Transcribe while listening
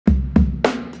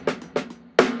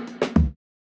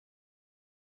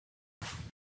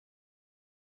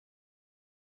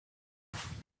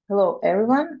Hello,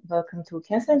 everyone. Welcome to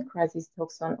Cancer and Crisis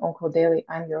Talks on OncoDaily.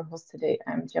 I'm your host today.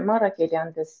 I'm Jemma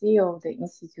Arakelyan, the CEO of the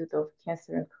Institute of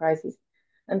Cancer and Crisis.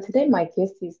 And today my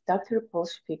guest is Dr. Paul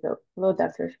Spiegel. Hello,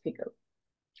 Dr. Spiegel.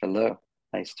 Hello,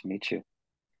 nice to meet you.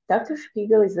 Dr.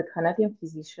 Spiegel is a Canadian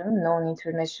physician known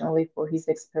internationally for his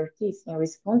expertise in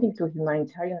responding to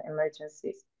humanitarian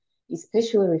emergencies,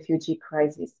 especially refugee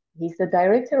crises. He's the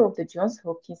director of the Johns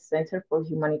Hopkins Center for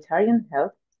Humanitarian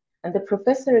Health and the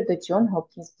professor at the Johns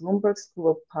Hopkins Bloomberg School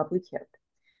of Public Health.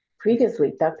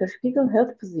 Previously, Dr. Spiegel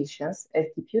held positions as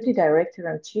Deputy Director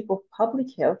and Chief of Public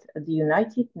Health at the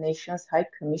United Nations High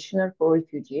Commissioner for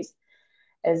Refugees,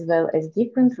 as well as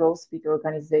different roles with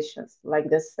organizations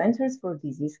like the Centers for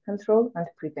Disease Control and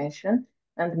Prevention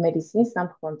and Médecins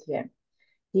Sans Frontières.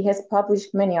 He has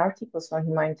published many articles on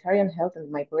humanitarian health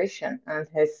and migration and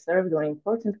has served on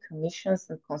important commissions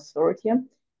and consortia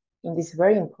in this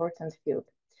very important field.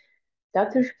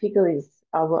 Dr. Spiegel, it's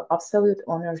our absolute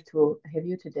honor to have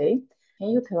you today. Can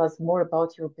you tell us more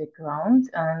about your background?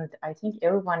 And I think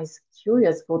everyone is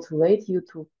curious what led you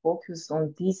to focus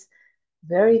on this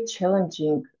very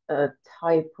challenging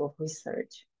type of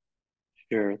research.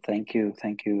 Sure, thank you,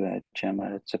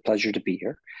 Gemma. It's a pleasure to be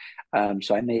here.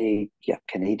 So I'm a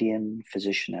Canadian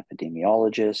physician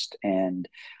epidemiologist, and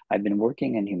I've been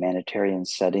working in humanitarian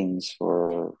settings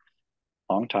for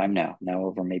a long time now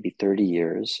over maybe 30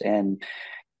 years. And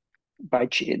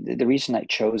the reason I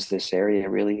chose this area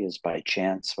really is by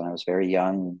chance. When I was very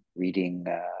young, reading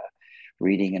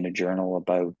in a journal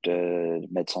about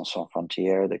Médecins Sans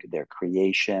Frontières, their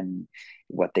creation,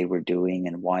 what they were doing,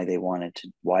 and why they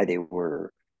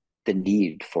were the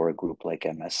need for a group like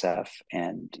MSF.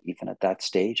 And even at that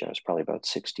stage, I was probably about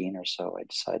 16 or so, I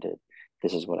decided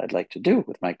this is what I'd like to do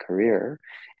with my career.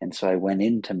 And so I went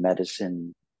into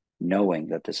medicine knowing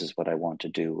that this is what I want to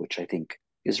do, which I think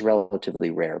is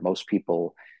relatively rare. Most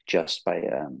people just by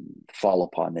fall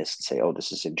upon this and say, "Oh,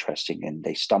 this is interesting," and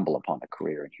they stumble upon a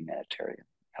career in humanitarian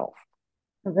health.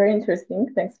 Very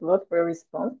interesting. Thanks a lot for your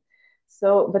response.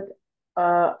 But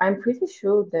I'm pretty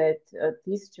sure that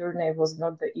this journey was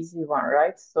not the easy one,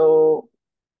 right? So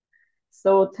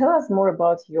tell us more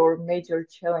about your major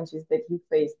challenges that you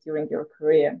faced during your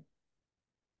career.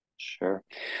 Sure.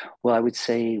 Well, I would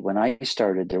say when I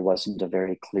started, there wasn't a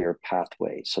very clear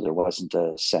pathway. So there wasn't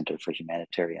a Center for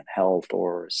Humanitarian Health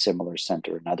or a similar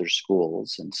center in other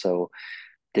schools. And so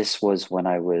this was when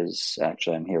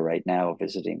I'm here right now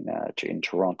visiting in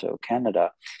Toronto,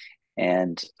 Canada.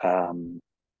 And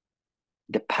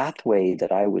the pathway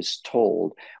that I was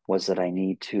told was that I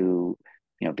need to,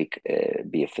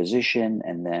 be a physician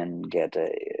and then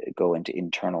go into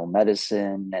internal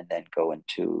medicine and then go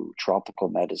into tropical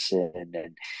medicine,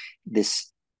 and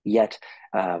this yet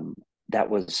that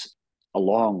was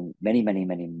along many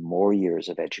more years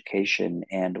of education.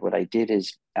 And what I did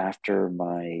is, after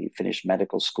my finished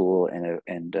medical school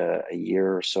and a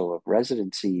year or so of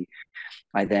residency,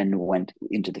 I then went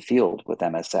into the field with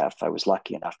MSF. I was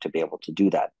lucky enough to be able to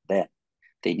do that then.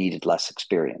 They needed less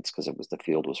experience because the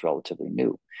field was relatively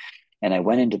new. And I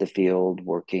went into the field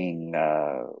working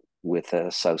with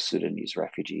South Sudanese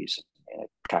refugees in a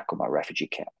Kakuma refugee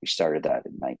camp. We started that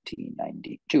in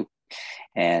 1992.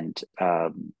 And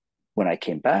when I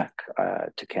came back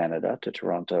to Canada, to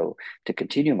Toronto, to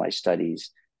continue my studies,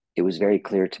 it was very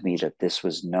clear to me that this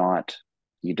was not,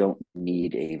 you don't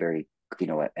need a very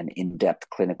an in-depth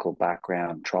clinical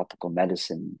background, tropical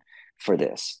medicine for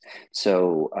this.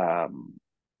 So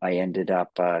I ended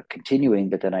up continuing,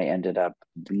 but then I ended up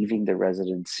leaving the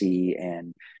residency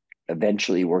and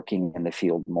eventually working in the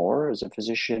field more as a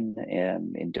physician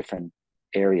in different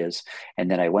areas.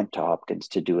 And then I went to Hopkins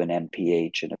to do an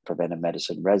MPH and a preventive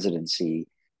medicine residency.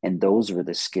 And those were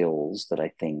the skills that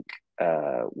I think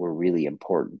were really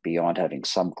important beyond having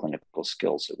some clinical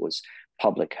skills. It was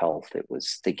public health. It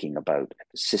was thinking about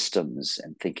systems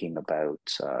and thinking about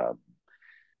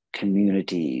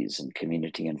communities and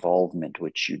community involvement,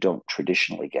 which you don't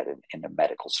traditionally get in a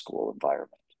medical school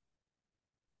environment.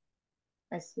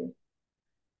 I see.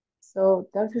 So,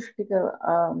 Dr. Spiegel,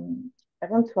 I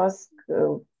want to ask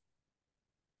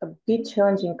a bit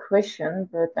challenging question,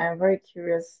 but I'm very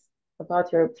curious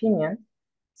about your opinion.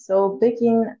 So, back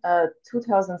in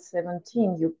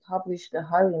 2017, you published a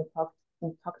highly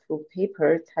impactful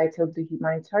paper titled "The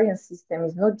Humanitarian System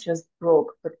is Not Just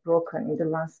Broke, but Broken" in the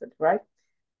Lancet, right?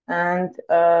 And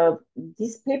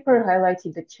this paper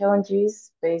highlighted the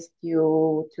challenges faced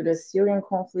due to the Syrian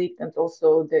conflict and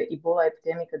also the Ebola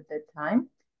epidemic at that time.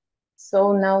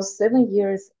 So now, 7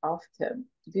 years after,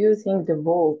 do you think the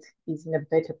world is in a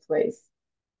better place?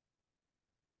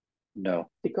 No.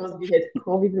 Because we had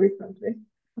COVID recently.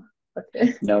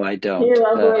 Okay. No, I Can you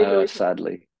don't, elaborate a little?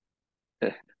 sadly.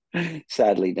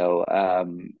 Sadly, no.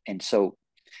 And so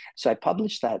I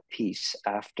published that piece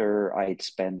after I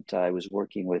was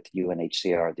working with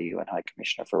UNHCR, the UN High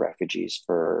Commissioner for Refugees,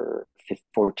 for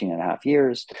 14 and a half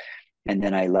years. And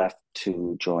then I left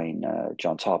to join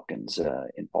Johns Hopkins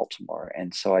in Baltimore.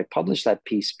 And so I published that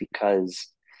piece because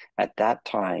at that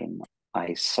time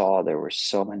I saw there were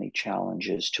so many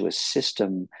challenges to a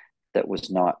system that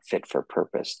was not fit for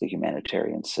purpose, the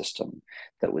humanitarian system,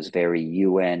 that was very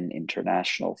UN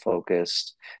international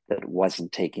focused, that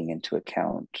wasn't taking into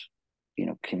account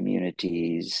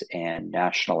communities and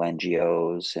national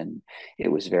NGOs, and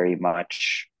it was very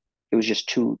much it was just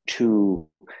too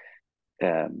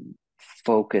um,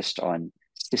 focused on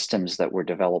systems that were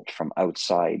developed from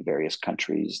outside various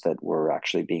countries that were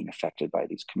actually being affected by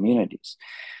these communities.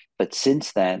 But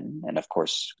since then, and of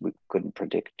course, we couldn't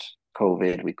predict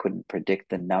COVID, we couldn't predict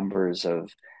the numbers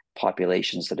of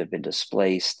populations that have been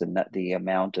displaced, the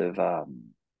amount of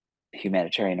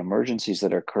humanitarian emergencies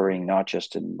that are occurring not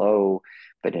just in low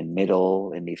but in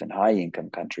middle and even high income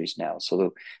countries now.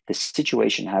 So the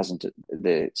situation hasn't,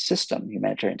 the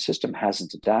humanitarian system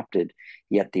hasn't adapted,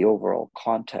 yet the overall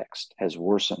context has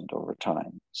worsened over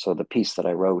time. So the piece that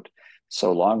I wrote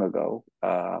so long ago,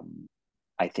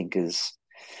 I think is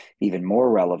even more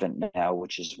relevant now,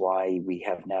 which is why we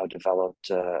have now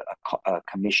developed a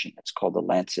commission. It's called the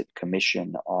Lancet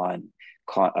Commission on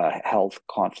Health,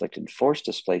 Conflict, and Forced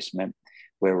Displacement,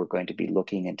 where we're going to be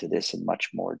looking into this in much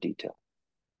more detail.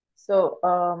 So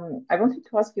I wanted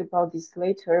to ask you about this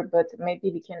later, but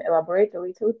maybe we can elaborate a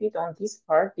little bit on this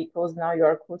part because now you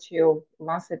are co-chair of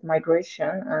Lancet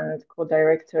Migration and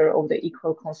co-director of the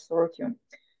Equal Consortium.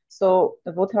 So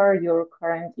what are your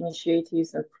current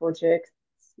initiatives and projects?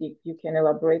 If you can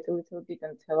elaborate a little bit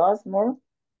and tell us more.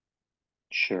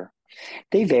 Sure.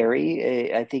 They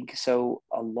vary. I think so.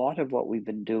 A lot of what we've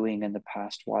been doing in the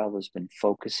past while has been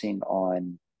focusing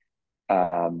on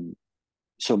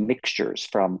so mixtures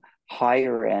from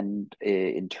higher end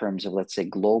in terms of, let's say,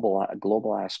 global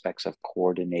aspects of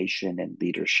coordination and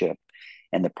leadership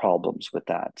and the problems with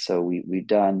that. So we've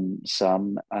done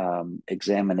some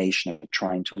examination of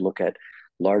trying to look at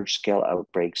large scale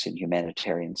outbreaks in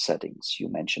humanitarian settings. You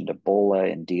mentioned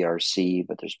Ebola in DRC,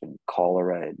 but there's been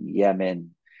cholera in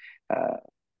Yemen,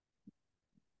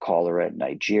 cholera in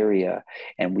Nigeria,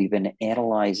 and we've been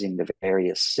analyzing the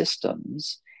various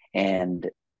systems and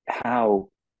how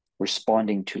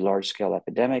responding to large scale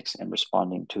epidemics and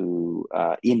responding to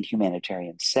in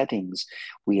humanitarian settings,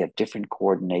 we have different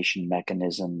coordination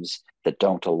mechanisms that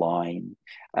don't align.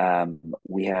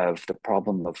 We have the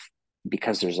problem of,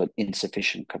 because there's an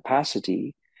insufficient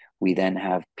capacity, we then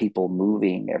have people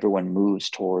moving, everyone moves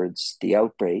towards the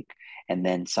outbreak, and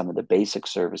then some of the basic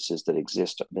services that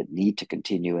exist that need to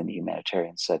continue in the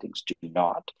humanitarian settings do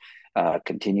not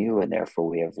continue, and therefore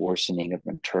we have worsening of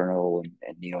maternal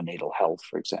and neonatal health,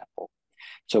 for example.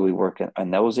 So we work on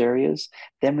those areas.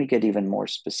 Then we get even more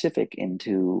specific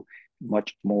into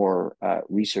much more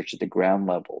research at the ground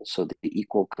level. So the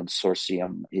Equal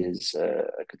Consortium is a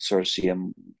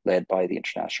consortium led by the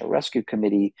International Rescue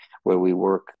Committee, where we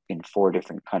work in 4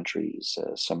 different countries,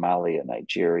 Somalia,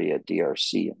 Nigeria,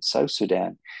 DRC, and South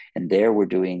Sudan. And there we're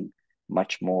doing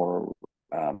much more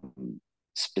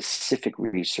specific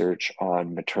research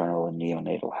on maternal and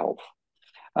neonatal health.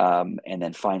 And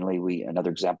then finally,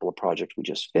 another example of project we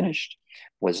just finished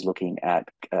was looking at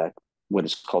what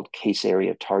is called case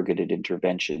area targeted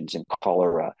interventions in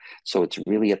cholera. So it's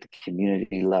really at the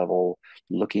community level,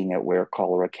 looking at where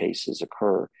cholera cases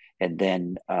occur, and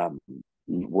then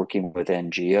working with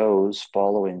NGOs,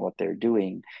 following what they're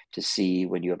doing to see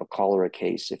when you have a cholera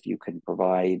case, if you can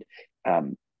provide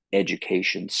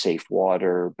education, safe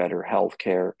water, better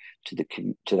healthcare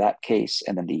to that case,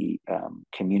 and then the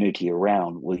community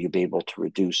around, will you be able to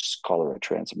reduce cholera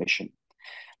transmission?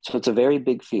 So it's a very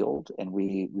big field, and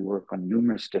we work on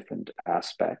numerous different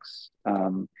aspects,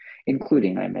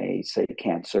 including, I may say,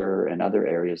 cancer and other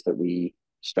areas that we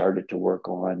started to work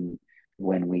on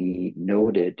when we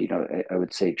noted, I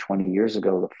would say 20 years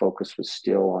ago, the focus was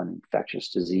still on infectious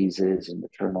diseases and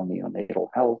maternal neonatal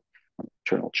health,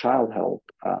 maternal child health,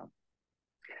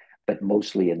 but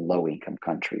mostly in low-income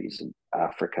countries in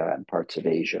Africa and parts of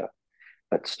Asia.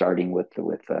 But starting with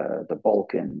the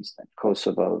Balkans, then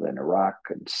Kosovo, then Iraq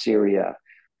and Syria,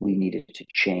 we needed to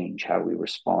change how we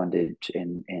responded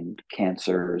in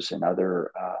cancers and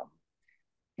other,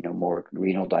 more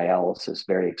renal dialysis,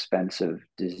 very expensive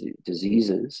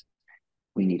diseases.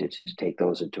 We needed to take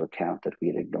those into account that we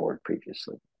had ignored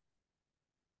previously.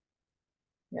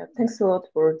 Yeah, thanks a lot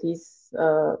for this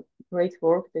great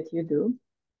work that you do.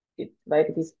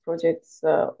 like these projects,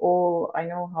 all I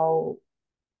know how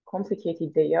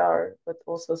complicated they are, but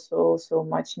also so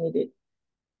much needed.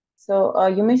 So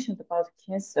you mentioned about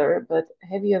cancer, but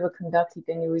have you ever conducted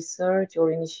any research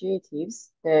or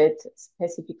initiatives that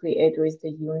specifically address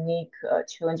the unique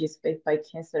challenges faced by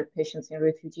cancer patients in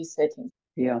refugee settings?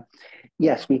 Yeah.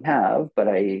 Yes, we have, but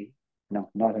no,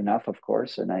 not enough, of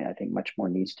course, and I think much more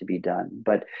needs to be done.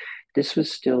 But this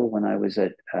was still when I was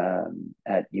at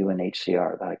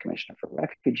UNHCR, the High Commissioner for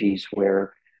Refugees,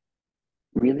 where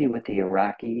really with the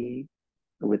Iraq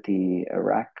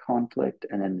conflict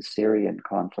and then the Syrian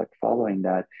conflict following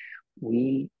that,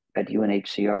 we at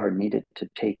UNHCR needed to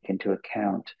take into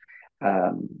account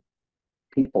um,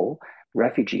 people,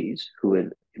 refugees who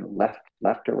had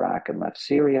left Iraq and left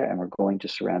Syria and were going to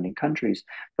surrounding countries,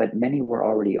 but many were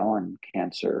already on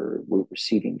cancer, were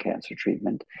receiving cancer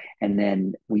treatment, and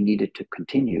then we needed to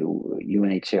continue.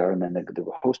 UNHCR and then the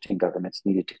hosting governments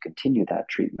needed to continue that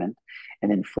treatment,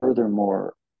 and then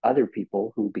furthermore, other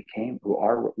people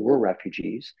were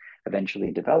refugees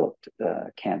eventually developed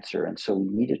cancer, and so we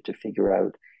needed to figure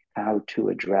out how to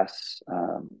address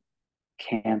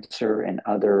cancer and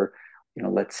other,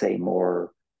 let's say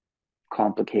more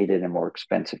complicated and more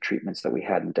expensive treatments that we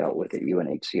hadn't dealt with at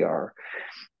UNHCR.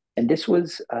 And this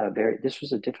was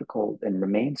a difficult and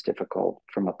remains difficult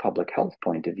from a public health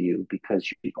point of view, because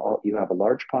you have a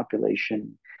large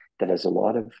population that has a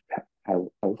lot of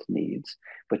health needs,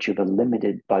 but you have a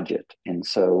limited budget. And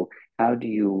so how do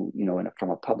you, from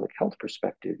a public health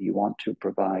perspective, you want to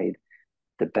provide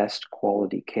the best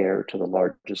quality care to the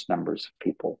largest numbers of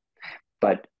people.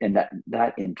 But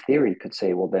that in theory could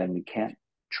say, well, then we can't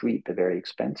treat the very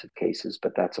expensive cases,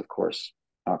 but that's of course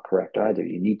not correct either.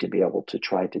 You need to be able to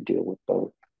try to deal with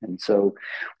both. And so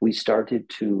we started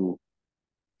to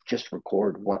just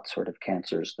record what sort of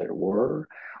cancers there were,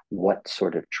 what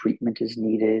sort of treatment is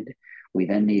needed. We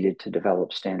then needed to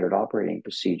develop standard operating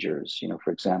procedures.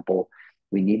 For example,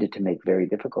 we needed to make very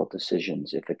difficult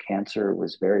decisions. If a cancer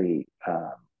was very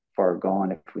far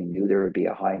gone, if we knew there would be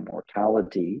a high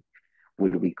mortality,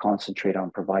 would we concentrate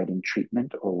on providing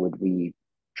treatment, or would we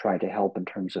try to help in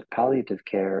terms of palliative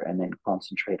care and then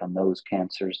concentrate on those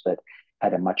cancers that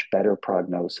had a much better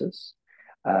prognosis?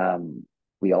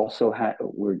 We also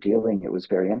it was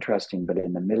very interesting, but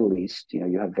in the Middle East,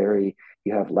 you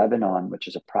have Lebanon, which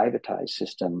is a privatized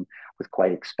system with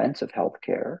quite expensive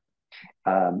healthcare.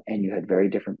 And you had very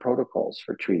different protocols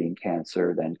for treating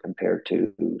cancer than compared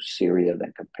to Syria,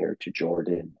 than compared to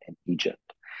Jordan and Egypt.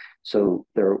 So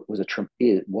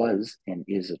it was and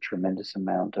is a tremendous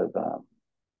amount of,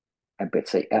 I would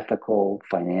say, ethical,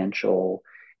 financial,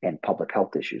 and public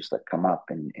health issues that come up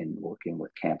in working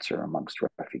with cancer amongst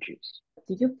refugees.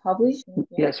 Did you publish?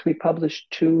 Yes, we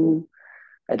published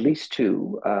at least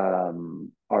two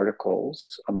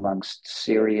articles amongst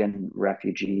Syrian and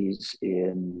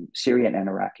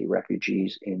Iraqi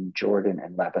refugees in Jordan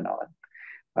and Lebanon.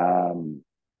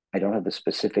 I don't have the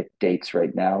specific dates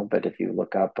right now, but if you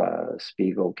look up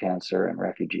Spiegel cancer and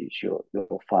refugees,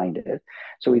 you'll find it.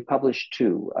 So we published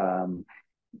two.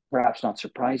 Perhaps not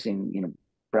surprising,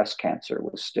 breast cancer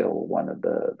was still one of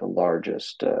the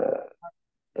largest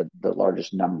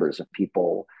numbers of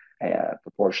people.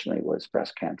 Proportionally was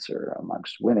breast cancer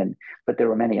amongst women, but there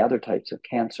were many other types of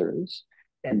cancers.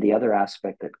 And the other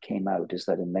aspect that came out is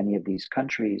that in many of these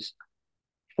countries,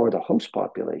 for the host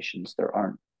populations, there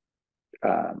aren't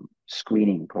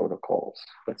screening protocols,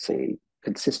 let's say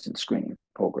consistent screening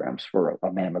programs for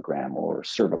a mammogram or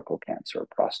cervical cancer or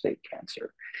prostate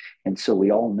cancer. And so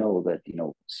we all know that,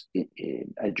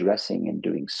 addressing and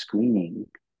doing screening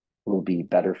will be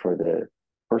better for the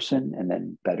person and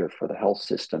then better for the health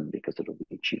system because it'll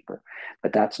be cheaper.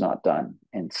 But that's not done.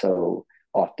 And so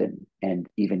often, and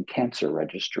even cancer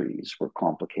registries were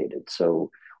complicated.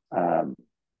 So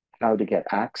how to get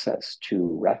access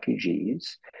to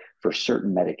refugees for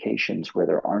certain medications where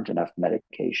there aren't enough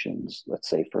medications. Let's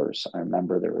say I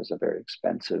remember there was a very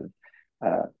expensive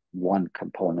one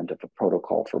component of a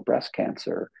protocol for breast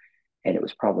cancer, and it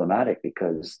was problematic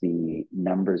because the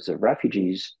numbers of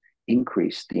refugees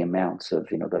increased the amounts of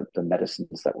the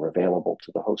medicines that were available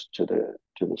to the host, to the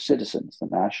citizens, the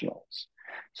nationals.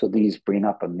 So these bring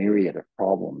up a myriad of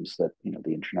problems that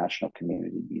the international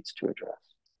community needs to address.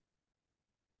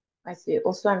 I see.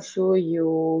 Also, I'm sure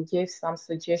you gave some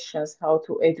suggestions how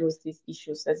to address these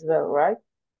issues as well, right?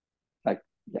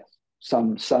 Yes,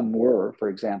 some were, for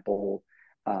example,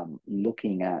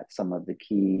 looking at some of the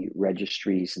key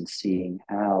registries and seeing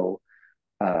how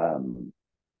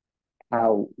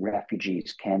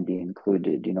refugees can be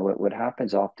included. What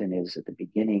happens often is at the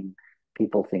beginning,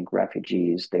 people think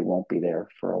refugees, they won't be there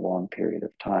for a long period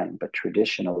of time. But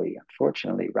traditionally,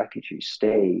 unfortunately, refugees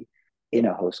stay in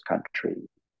a host country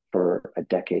for a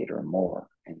decade or more.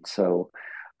 And so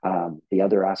the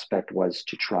other aspect was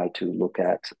to try to look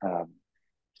at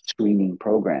screening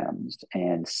programs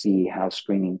and see how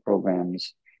screening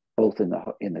programs, both in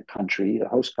the country, the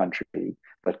host country,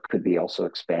 but could be also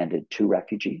expanded to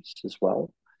refugees as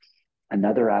well.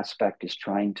 Another aspect is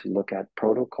trying to look at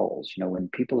protocols. You know, when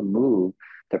people move,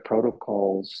 the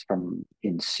protocols from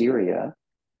in Syria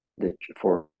that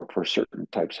for certain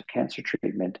types of cancer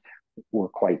treatment were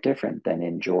quite different than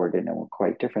in Jordan, and were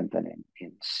quite different than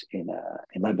in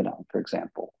Lebanon, for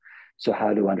example. So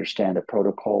how to understand the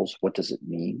protocols? What does it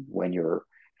mean when you're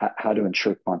how to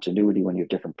ensure continuity when you have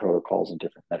different protocols and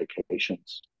different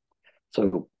medications?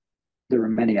 So there were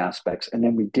many aspects, and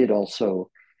then we did also.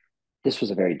 This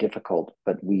was a very difficult,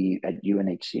 but we at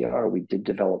UNHCR, we did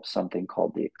develop something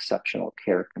called the Exceptional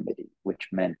Care Committee, which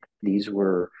meant these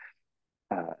were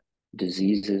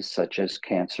diseases such as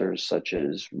cancers, such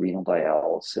as renal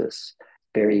dialysis,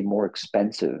 very more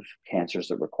expensive cancers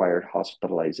that required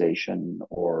hospitalization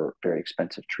or very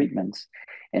expensive treatments.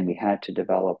 And we had to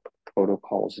develop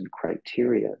protocols and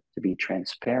criteria to be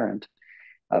transparent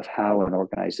of how an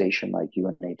organization like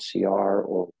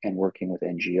UNHCR and working with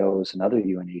NGOs and other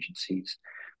UN agencies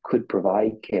could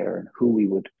provide care, and who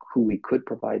we could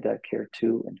provide that care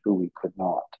to and who we could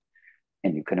not.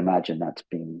 And you can imagine that's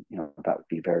being, that would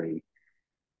be very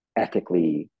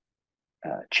ethically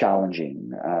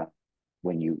challenging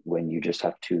when you just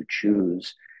have to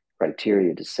choose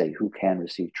criteria to say who can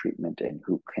receive treatment and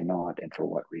who cannot, and for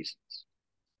what reasons,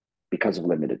 because of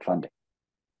limited funding.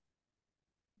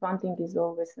 Funding is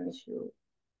always an issue,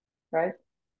 right?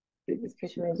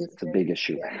 Especially in this it's a big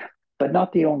issue, but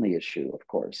not the only issue, of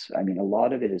course. I mean, a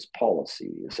lot of it is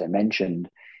policy. As I mentioned,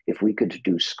 if we could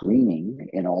do screening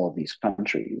in all of these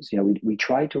countries, we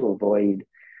try to avoid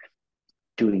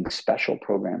doing special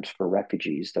programs for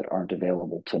refugees that aren't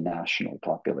available to national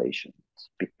populations,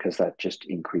 because that just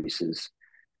increases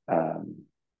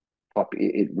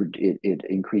it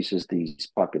increases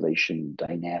these population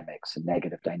dynamics and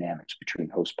negative dynamics between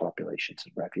host populations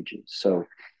and refugees. So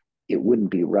it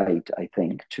wouldn't be right, I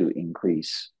think, to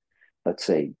increase, let's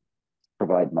say,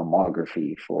 provide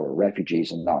mammography for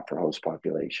refugees and not for host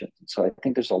populations. So I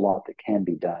think there's a lot that can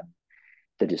be done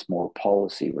that is more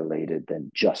policy related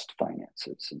than just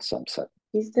finances in some sense.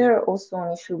 Is there also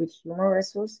an issue with human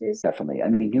resources? Definitely. I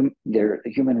mean, there are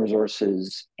human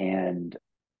resources, and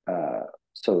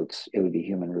so it would be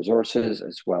human resources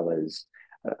as well as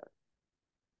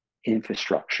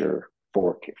infrastructure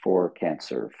for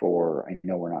cancer. I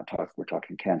know we're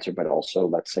talking cancer, but also,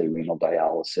 let's say, renal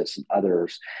dialysis and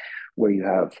others, where you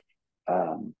have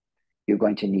you're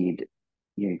going to need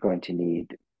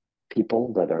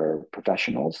people that are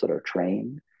professionals, that are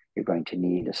trained. You're going to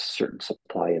need a certain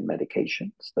supply of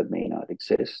medications that may not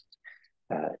exist,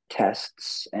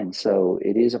 tests. And so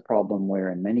it is a problem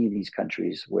where in many of these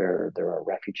countries where there are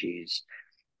refugees,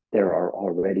 there are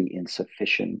already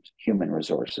insufficient human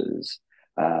resources.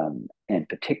 And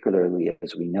particularly,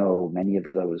 as we know, many of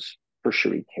those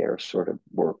tertiary care sort of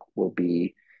work will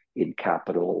be in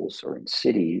capitals or in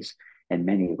cities, and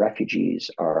many refugees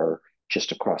are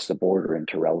just across the border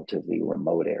into relatively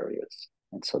remote areas.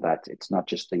 And so it's not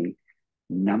just the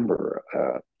number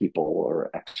of people or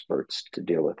experts to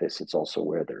deal with this, it's also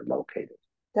where they're located.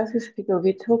 Dr. Spiegel,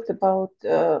 we talked about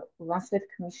Lancet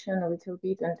Commission a little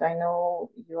bit, and I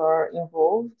know you are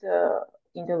involved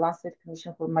in the Lancet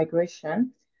Commission for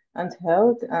Migration and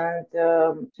Health. And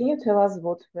can you tell us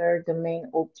what were the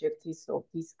main objectives of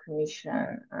this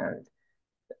commission and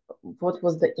what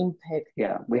was the impact?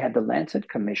 Yeah, we had the Lancet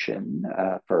Commission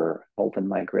for Health and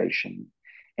Migration,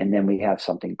 and then we have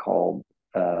something called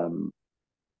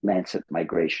Lancet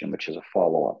Migration, which is a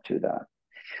follow-up to that.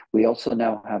 We also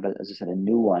now have, as I said, a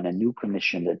new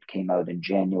commission that came out in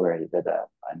January that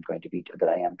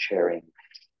I am chairing,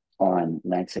 on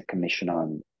Lancet Commission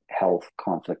on Health,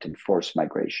 Conflict, and Forced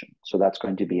Migration. So that's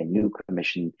going to be a new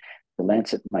commission. The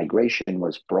Lancet Migration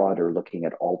was broader, looking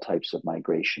at all types of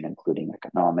migration, including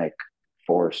economic,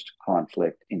 forced,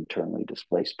 conflict, internally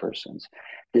displaced persons.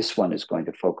 This one is going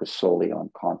to focus solely on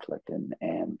conflict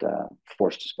and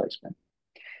forced displacement.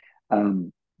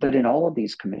 But in all of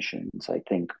these commissions, I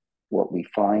think what we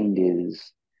find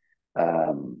is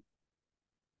that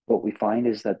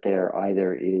there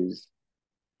either is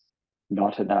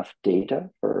not enough data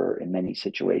in many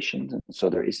situations, and so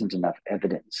there isn't enough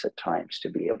evidence at times to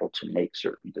be able to make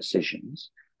certain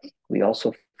decisions. We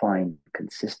also find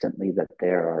consistently that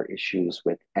there are issues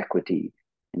with equity,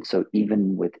 and so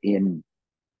even within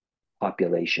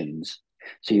populations.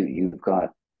 So you've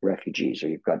got refugees or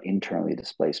you've got internally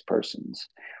displaced persons.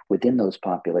 Within those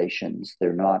populations,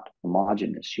 they're not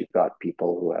homogenous. You've got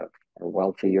people who are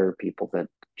wealthier, people that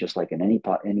just like in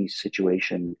any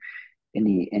situation,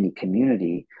 any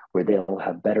community where they'll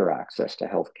have better access to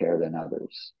healthcare than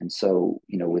others. And so,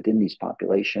 within these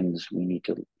populations, we need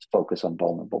to focus on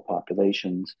vulnerable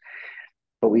populations.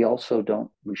 But we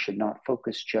should not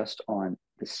focus just on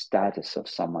the status of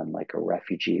someone like a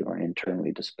refugee or an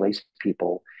internally displaced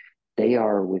people. They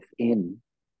are within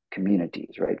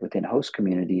communities, right? Within host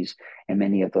communities, and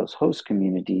many of those host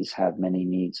communities have many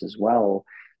needs as well.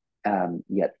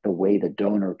 Yet the way the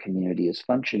donor community is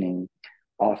functioning,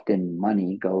 often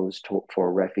money goes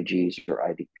for refugees or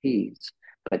IDPs,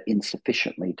 but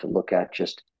insufficiently to look at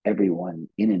just everyone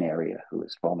in an area who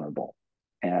is vulnerable.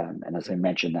 And as I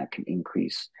mentioned, that can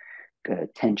increase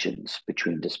tensions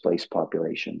between displaced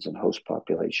populations and host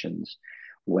populations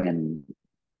when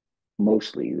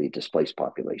mostly the displaced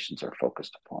populations are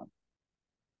focused upon.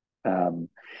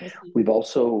 We've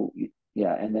also,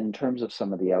 and then in terms of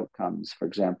some of the outcomes, for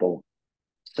example,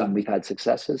 some we've had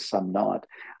successes, some not.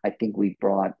 I think we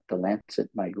brought the Lancet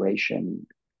Migration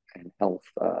and Health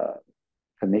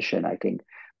Commission, I think,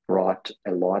 brought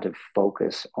a lot of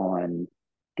focus on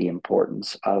the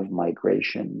importance of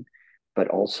migration, but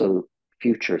also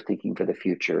thinking for the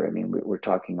future. I mean, we're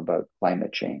talking about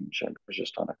climate change. I was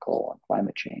just on a call on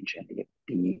climate change, and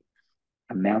the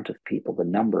amount of people, the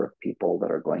number of people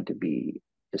that are going to be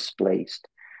displaced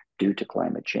due to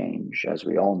climate change, as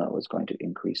we all know, is going to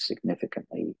increase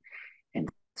significantly. And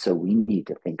so we need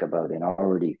to think about and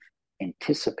already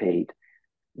anticipate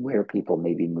where people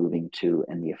may be moving to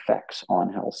and the effects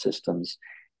on health systems.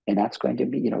 And that's going to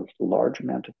be, large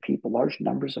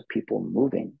numbers of people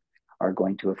moving are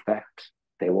going to affect,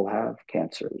 they will have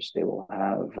cancers, they will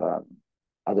have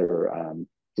other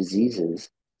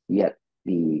diseases, yet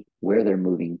where they're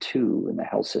moving to and the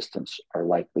health systems are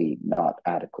likely not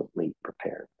adequately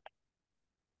prepared.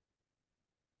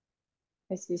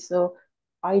 I see. So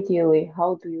ideally,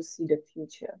 how do you see the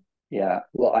future? Yeah,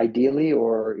 well, ideally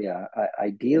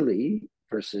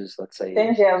versus, let's say,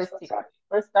 then realistically.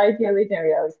 First ideally, then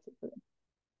realistically.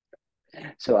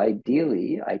 So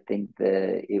ideally, I think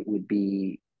that it would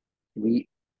be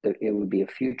a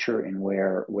future in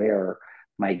where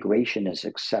migration is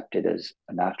accepted as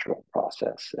a natural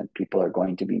process, and people are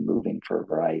going to be moving for a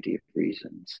variety of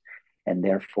reasons, and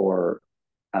therefore,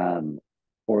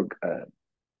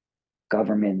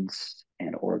 governments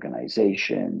and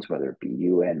organizations, whether it be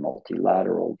UN,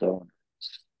 multilateral donors,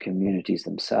 communities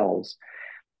themselves,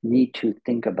 need to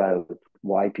think about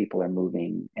why people are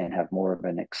moving and have more of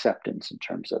an acceptance in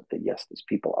terms of that, yes, these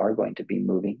people are going to be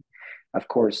moving. Of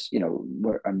course,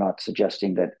 I'm not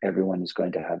suggesting that everyone is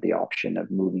going to have the option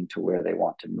of moving to where they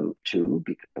want to move to,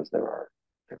 because there are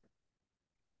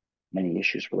many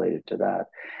issues related to that.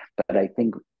 But I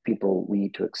think we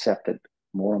need to accept that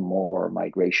more and more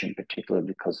migration, particularly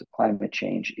because of climate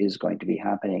change, is going to be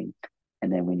happening, and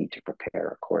then we need to prepare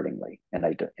accordingly. And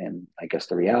I guess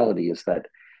the reality is that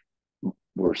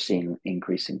we're seeing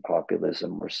increasing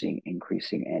populism, we're seeing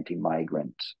increasing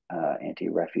anti-migrant,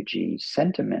 anti-refugee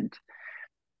sentiment,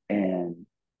 and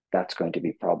that's going to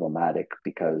be problematic,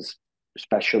 because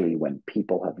especially when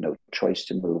people have no choice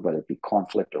to move, whether it be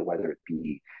conflict or whether it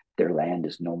be their land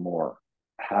is no longer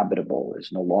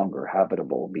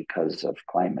habitable because of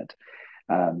climate.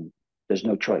 There's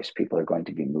no choice. People are going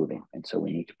to be moving, and so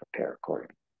we need to prepare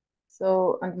accordingly.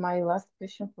 So, and my last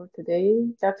question for today,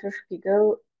 Dr.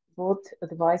 Spiegel, what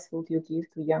advice would you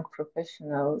give to young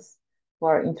professionals who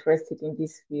are interested in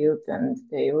this field and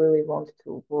they really want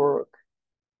to work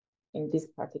in this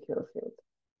particular field?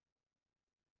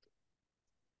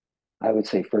 I would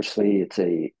say, firstly, it's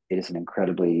an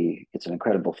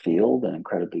incredible field, an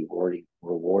incredibly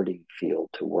rewarding field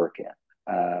to work in.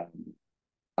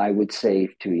 I would say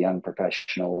to young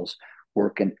professionals,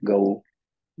 go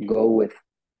with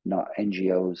not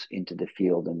NGOs into the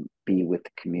field and be with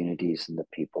the communities and the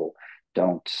people.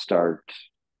 Don't start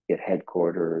at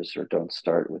headquarters, or don't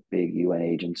start with big UN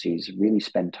agencies. Really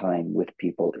spend time with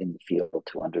people in the field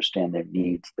to understand their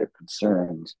needs, their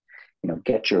concerns.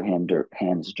 Get your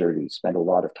hands dirty, spend a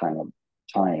lot of time,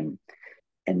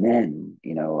 and then,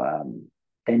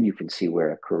 then you can see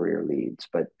where a career leads.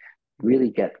 But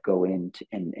really go into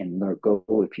and go,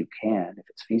 if you can, if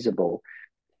it's feasible,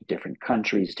 different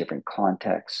countries, different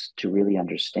contexts, to really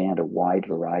understand a wide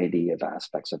variety of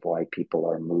aspects of why people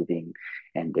are moving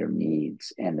and their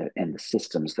needs and the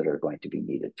systems that are going to be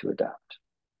needed to adapt.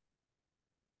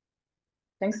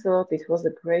 Thanks a lot. It was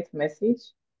a great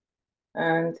message.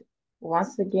 And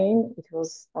Once again, it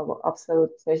was our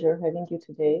absolute pleasure having you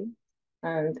today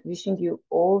and wishing you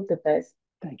all the best.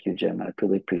 Thank you, Jim. I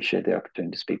really appreciate the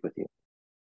opportunity to speak with you.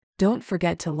 Don't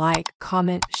forget to like,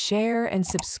 comment, share, and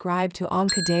subscribe to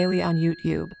OncoDaily on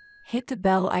YouTube. Hit the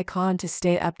bell icon to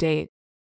stay updated.